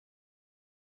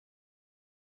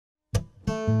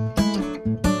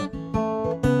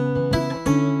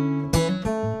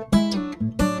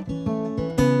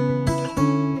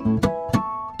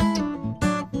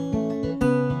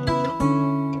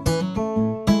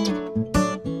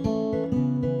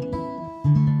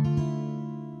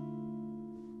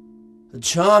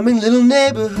charming little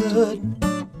neighborhood,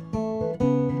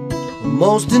 a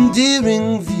most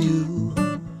endearing view,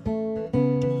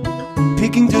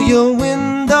 peeking through your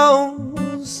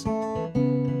windows.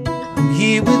 I'm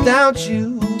here without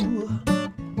you,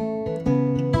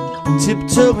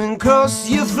 tiptoeing across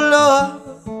your floor,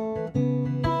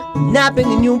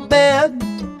 napping in your bed,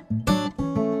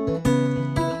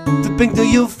 flipping through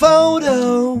your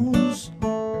photos,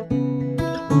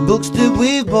 books that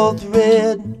we've both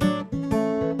read.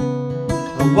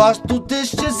 I washed the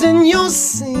dishes in your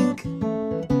sink,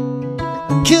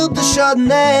 I killed the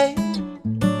Chardonnay,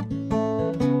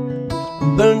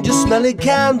 burned your smelly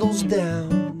candles down.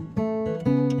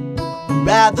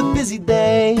 Rather busy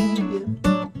day.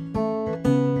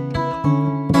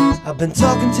 I've been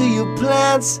talking to your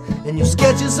plants and your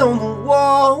sketches on the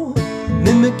wall,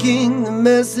 mimicking the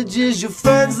messages your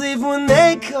friends leave when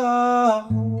they call.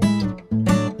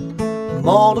 I'm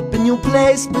all up in your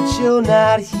place, but you're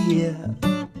not here.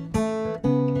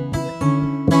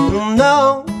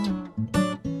 No,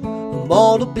 I'm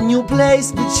all up in your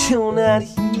place, but you're not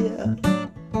here.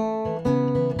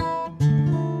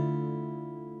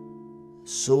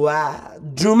 So I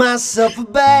drew myself a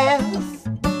bath,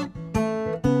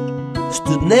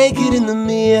 stood naked in the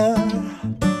mirror,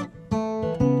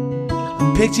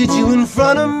 pictured you in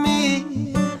front of me,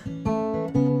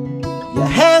 your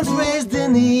hands raised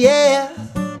in the air.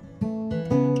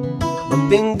 My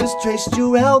fingers traced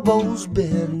your elbows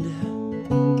bend,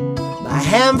 my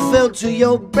hand fell to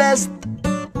your breast,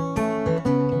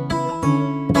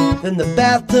 and the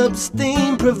bathtub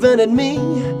steam prevented me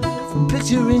from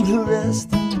picturing the rest.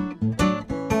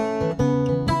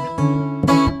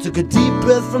 Took a deep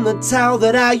breath from the towel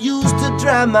that I used to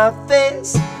dry my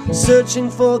face, searching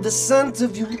for the scent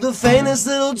of you, the faintest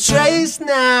little trace.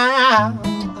 Now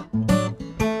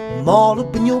I'm all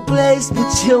up in your place,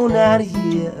 but you're not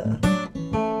here.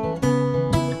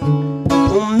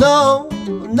 Oh no,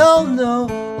 no, no,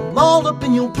 I'm all up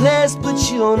in your place, but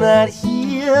you're not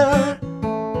here.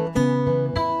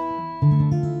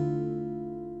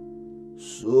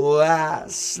 So I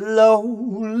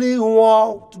slowly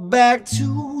walked back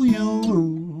to your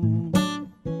room,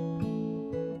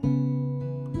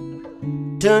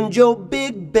 turned your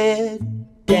big bed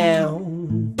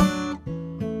down,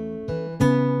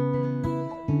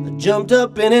 I jumped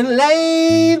up in and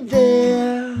lay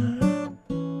there,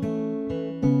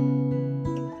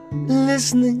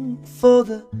 listening for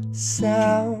the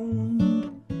sound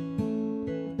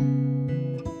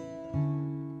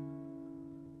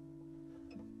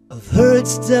of hurried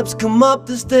steps come up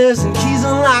the stairs and keys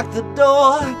unlock the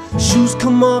door. Shoes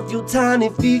come off your tiny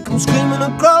feet, come screaming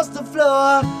across the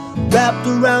floor. Wrapped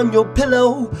around your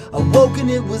pillow, awoke and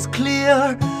it was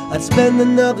clear I'd spend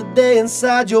another day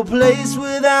inside your place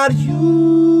without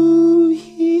you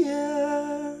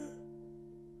here.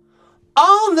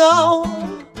 Oh no,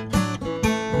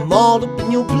 I'm all up in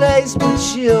your place, but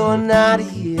you're not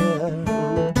here.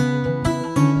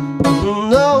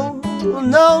 No,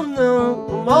 no, no,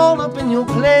 I'm all up in your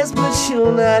place, but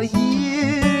you're not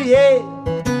here, yeah.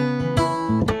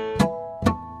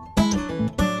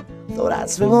 Thought I'd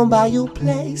swing on by your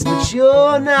place, but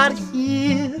you're not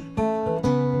here.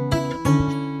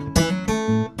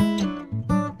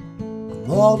 I'm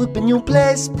all up in your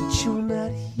place, but you're